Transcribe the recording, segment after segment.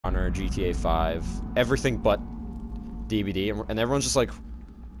Honor, GTA 5, everything but DBD, and everyone's just like,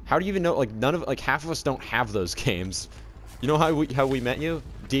 how do you even know? Like none of half of us don't have those games. You know how we met you?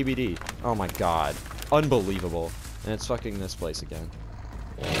 DBD. Oh my god, unbelievable. And it's fucking this place again.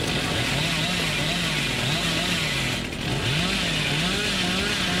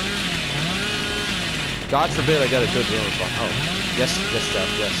 God forbid I get a good room respawn. Oh, yes, Jeff,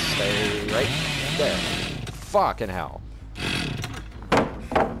 yes, stay right there. Fucking hell.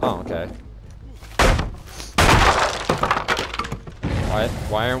 Oh, okay.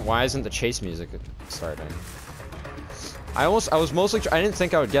 Why isn't the chase music starting? I was mostly, I didn't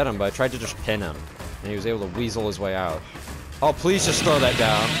think I would get him, but I tried to just pin him, and he was able to weasel his way out. Oh, please just throw that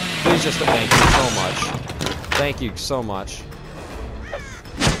down. Please just, thank you so much. Thank you so much.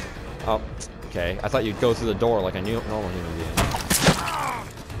 Oh, okay. I thought you'd go through the door like a normal human being.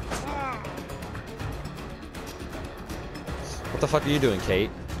 What the fuck are you doing, Kate?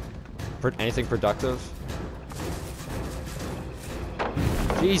 Anything productive?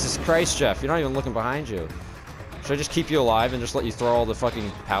 Jesus Christ, Jeff, you're not even looking behind you. Should I just keep you alive and just let you throw all the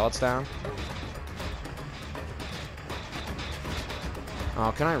fucking pallets down?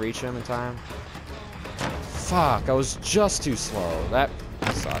 Oh, can I reach him in time? Fuck, I was just too slow. That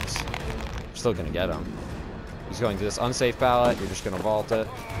sucks. I'm still gonna get him. He's going to this unsafe pallet, you're just gonna vault it.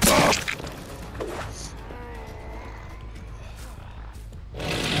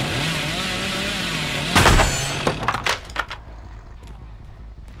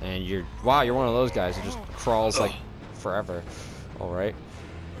 And wow, you're one of those guys who just crawls like forever. Alright.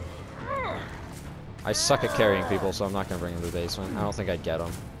 I suck at carrying people, so I'm not gonna bring him to the basement. I don't think I'd get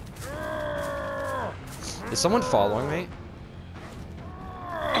him. Is someone following me?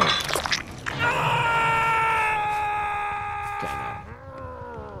 Okay,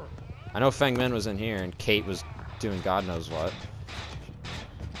 no. I know Feng Min was in here, and Kate was doing God knows what.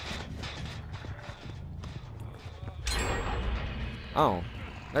 Oh.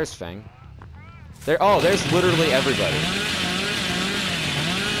 There's Feng. Oh, there's literally everybody.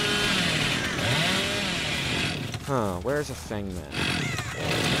 Huh, where's a Feng Min?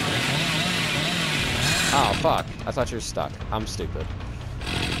 Oh, fuck. I thought you were stuck. I'm stupid.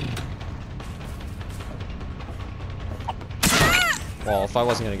 Well, if I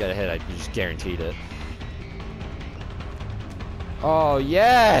wasn't gonna get a hit, I'd just guaranteed it. Oh,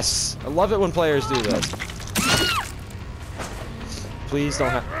 yes! I love it when players do this. Please don't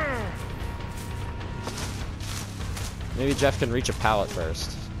have... Maybe Jeff can reach a pallet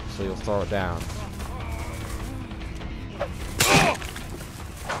first, so you'll throw it down.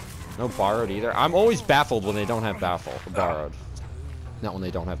 No borrowed either. I'm always baffled when they don't have borrowed. Not when they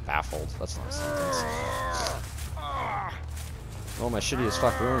don't have baffled. That's not a sentence. Oh, my shitty as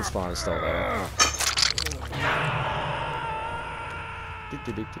fuck ruin spawn is still there.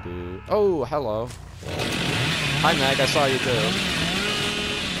 Oh, hello. Hi, Meg. I saw you too.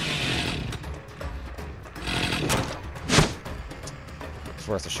 It's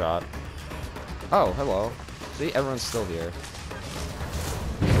worth a shot. Oh, hello. See, everyone's still here.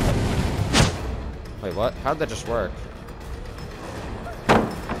 Wait, what? How'd that just work?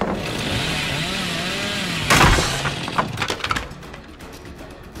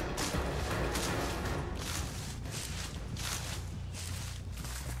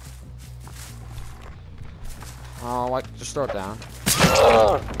 Oh, what? Just throw it down.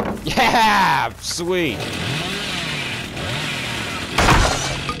 Yeah! Sweet!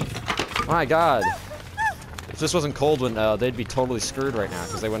 My god. If this wasn't Coldwind, they'd be totally screwed right now,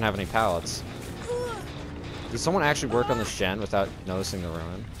 because they wouldn't have any pallets. Did someone actually work on this gen without noticing the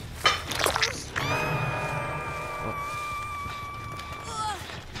ruin? Oh.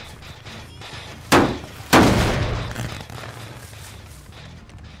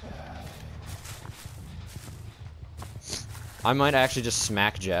 I might actually just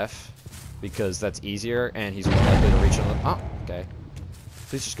smack Jeff, because that's easier, and he's more likely to reach another... Oh, okay.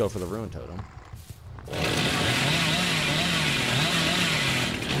 Please just go for the ruin totem.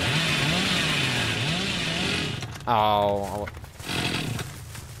 Oh.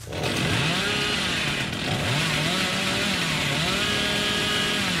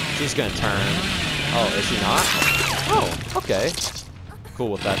 She's gonna turn. Oh, is she not? Oh, okay. Cool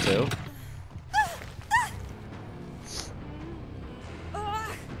with that too.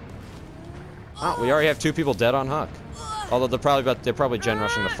 Oh, we already have 2 people dead on Huck. Although they're probably gen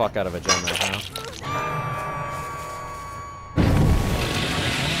rushing the fuck out of a gen right now.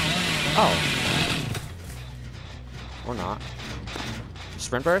 Oh. Or not.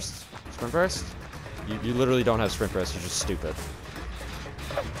 Sprint burst? Sprint burst? You literally don't have sprint burst, you're just stupid.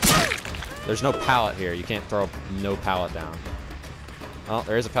 There's no pallet here, you can't throw no pallet down. Oh,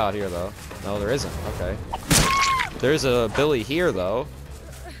 there is a pallet here, though. No, there isn't. Okay. There's a Billy here, though.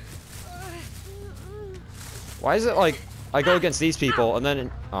 Why is it like I go against these people and then...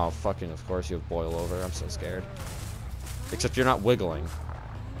 Oh, fucking, of course you have boil over. I'm so scared. Except you're not wiggling.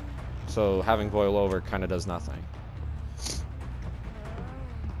 So having boil over kind of does nothing.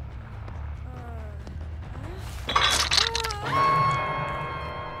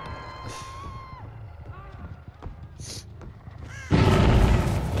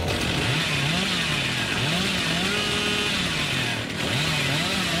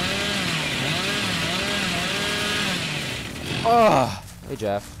 Oh, hey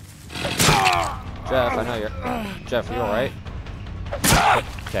Jeff. Jeff, I know you're... Jeff, are you alright?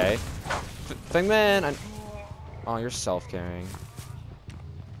 Okay. Thingman, oh, you're self-carrying.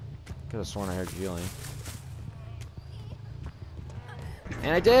 Could have sworn I heard you yelling.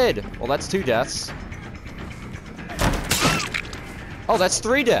 And I did! Well, that's 2 deaths. Oh, that's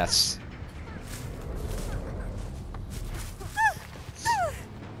 3 deaths!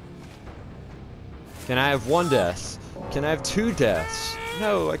 Can I have 1 death? Can I have 2 deaths?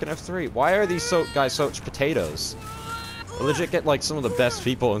 No, I can have 3. Why are these guys such potatoes? I legit get like some of the best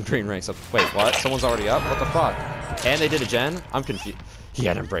people in Green Ranks. Wait, what? Someone's already up? What the fuck? And they did a gen? I'm confused. He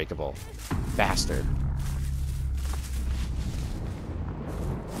had Unbreakable. Bastard.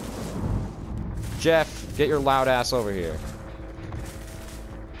 Jeff, get your loud ass over here.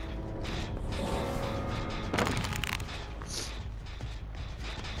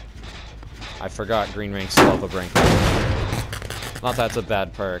 I forgot Green Ranks love a brink. Not that it's a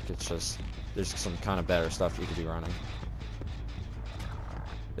bad perk, it's just there's some kind of better stuff you could be running.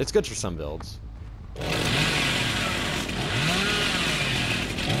 It's good for some builds.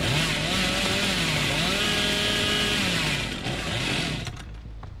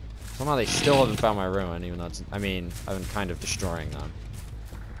 Somehow they still haven't found my ruin, even though it's, I mean, I've been kind of destroying them.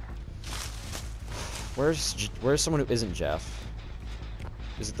 Where's someone who isn't Jeff?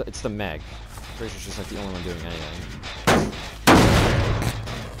 Is it it's the Meg. I'm pretty sure she's like the only one doing anything.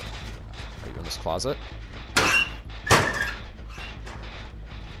 Are you in this closet?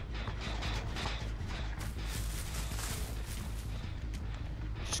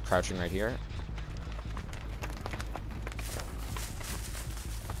 Just crouching right here.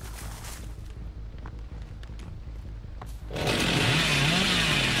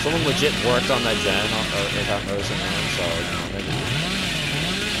 Someone legit worked on that gen without noticing anyone, so, you know, maybe...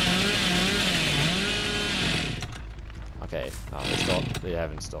 Okay, no, they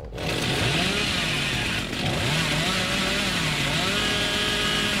haven't still...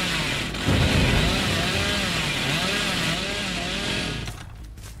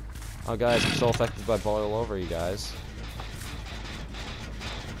 Oh guys, I'm so affected by boil over, you guys.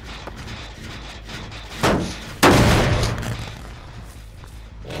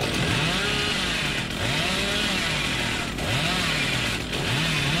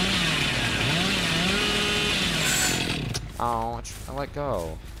 Oh, I let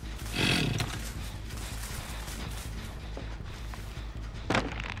go.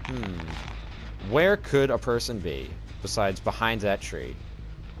 Where could a person be besides behind that tree?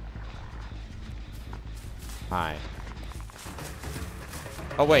 Hi.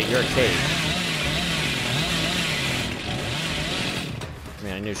 Oh wait, you're a cave. I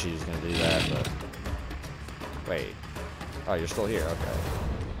mean, I knew she was gonna do that, but... Wait. Oh, you're still here, okay.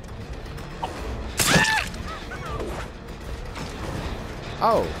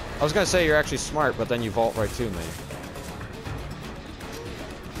 Oh, I was gonna say you're actually smart, but then you vault right to me.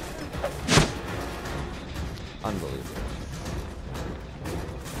 Unbelievable.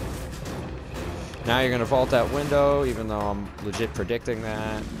 Now you're gonna vault that window, even though I'm legit predicting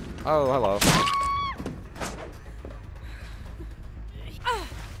that. Oh, hello.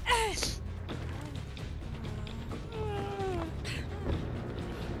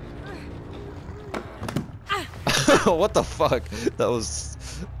 What the fuck? That was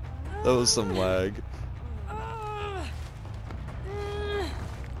some lag.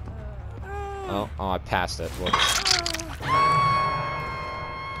 Oh, I passed it. Whoops.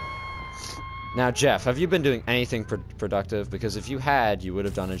 Now, Jeff, have you been doing anything productive? Because if you had, you would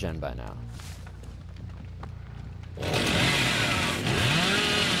have done a gen by now.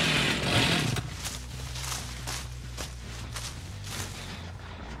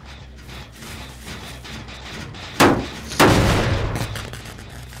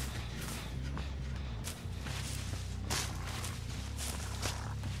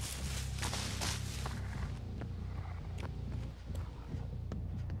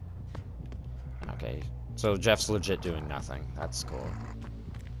 Okay, so Jeff's legit doing nothing. That's cool.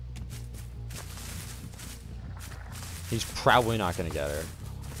 He's probably not gonna get her.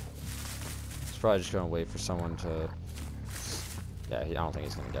 He's probably just gonna wait for someone to... Yeah, I don't think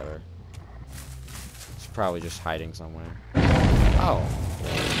he's gonna get her. He's probably just hiding somewhere. Oh.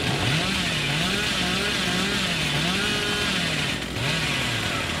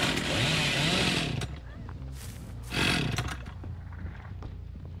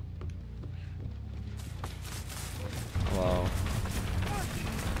 Hello.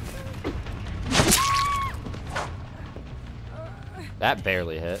 That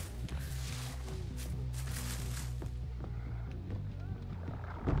barely hit.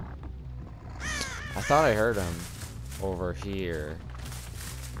 I thought I heard him over here.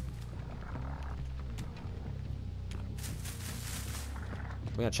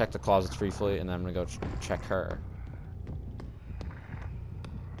 I'm gonna check the closets briefly, and then I'm gonna go check her.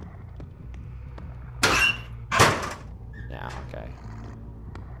 Yeah, okay.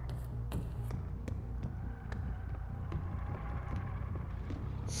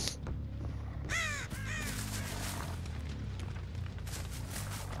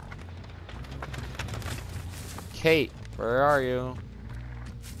 Kate, where are you?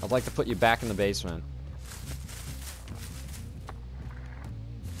 I'd like to put you back in the basement.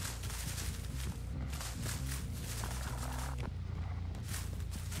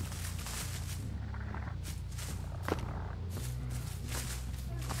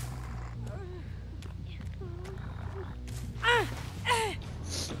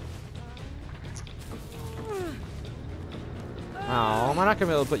 Oh, am I not gonna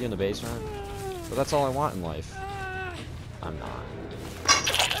be able to put you in the basement? But that's all I want in life. I'm not.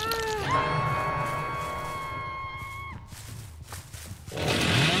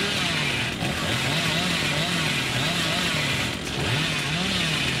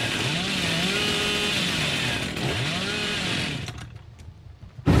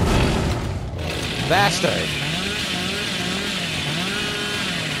 Bastard!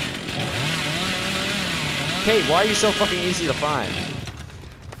 Kate, why are you so fucking easy to find?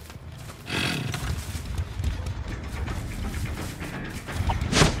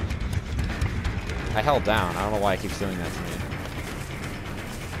 I held down. I don't know why it keeps doing that to me.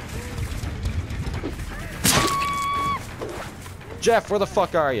 Jeff, where the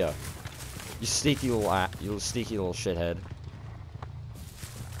fuck are you? You sneaky little shithead.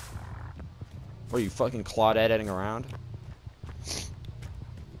 What are you, fucking Claudette-ing around?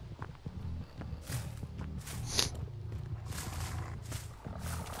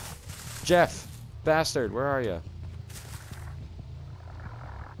 Jeff, bastard, where are you?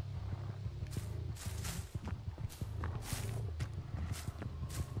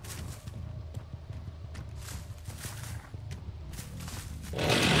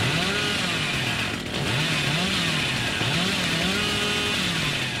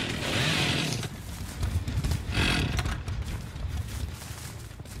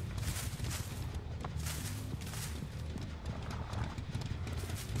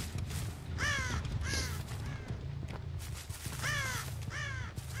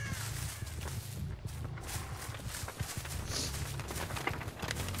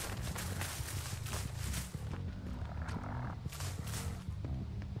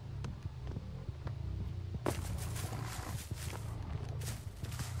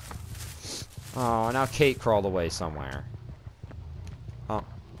 Oh, now Kate crawled away somewhere. Oh.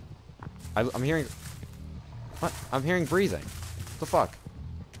 I'm hearing... What? I'm hearing breathing. What the fuck?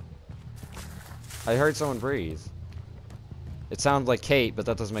 I heard someone breathe. It sounded like Kate, but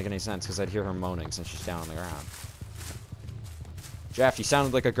that doesn't make any sense, because I'd hear her moaning since she's down on the ground. Jeff, you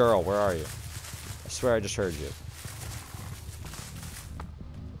sounded like a girl. Where are you? I swear I just heard you.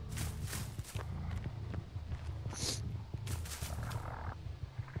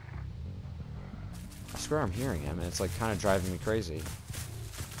 I swear I'm hearing him, and it's like kind of driving me crazy.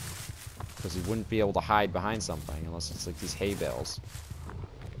 Because he wouldn't be able to hide behind something unless it's like these hay bales.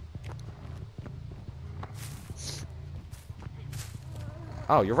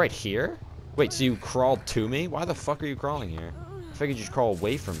 Oh, you're right here? Wait, so you crawled to me? Why the fuck are you crawling here? I figured you'd crawl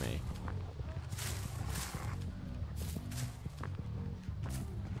away from me.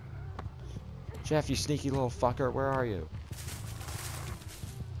 Jeff, you sneaky little fucker, where are you?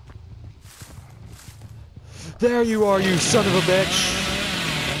 There you are, you son of a bitch!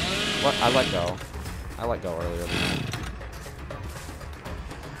 What? I let go. I let go earlier than that.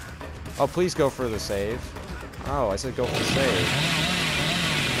 Oh, please go for the save. Oh, I said go for the save.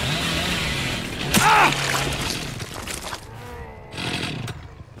 Ah!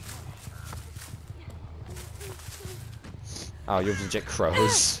 Oh, you have legit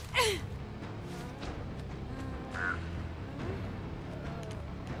crows.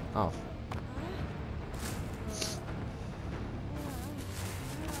 Oh.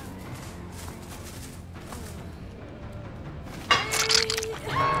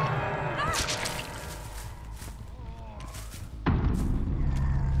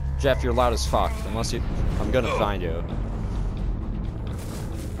 Jeff, you're loud as fuck. Unless you... I'm gonna find you.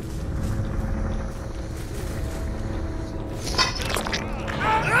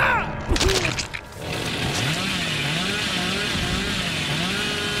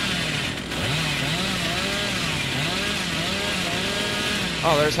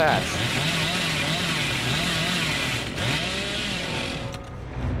 Oh, there's Hatch.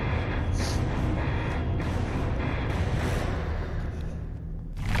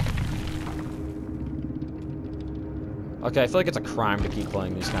 Okay, I feel like it's a crime to keep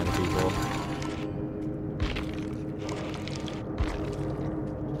playing these kind of people.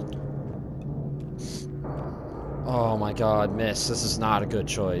 Oh my god, miss. This is not a good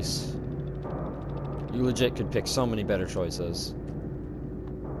choice. You legit could pick so many better choices.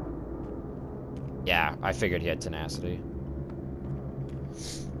 Yeah, I figured he had tenacity.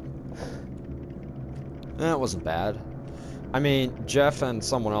 That wasn't bad. I mean, Jeff and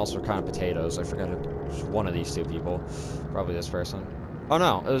someone else were kind of potatoes. I forgot one of these two people. Probably this person. Oh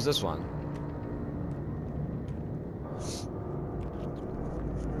no, it was this one.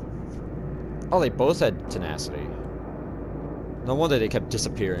 Oh, they both had tenacity. No wonder they kept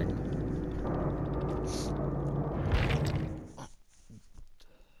disappearing.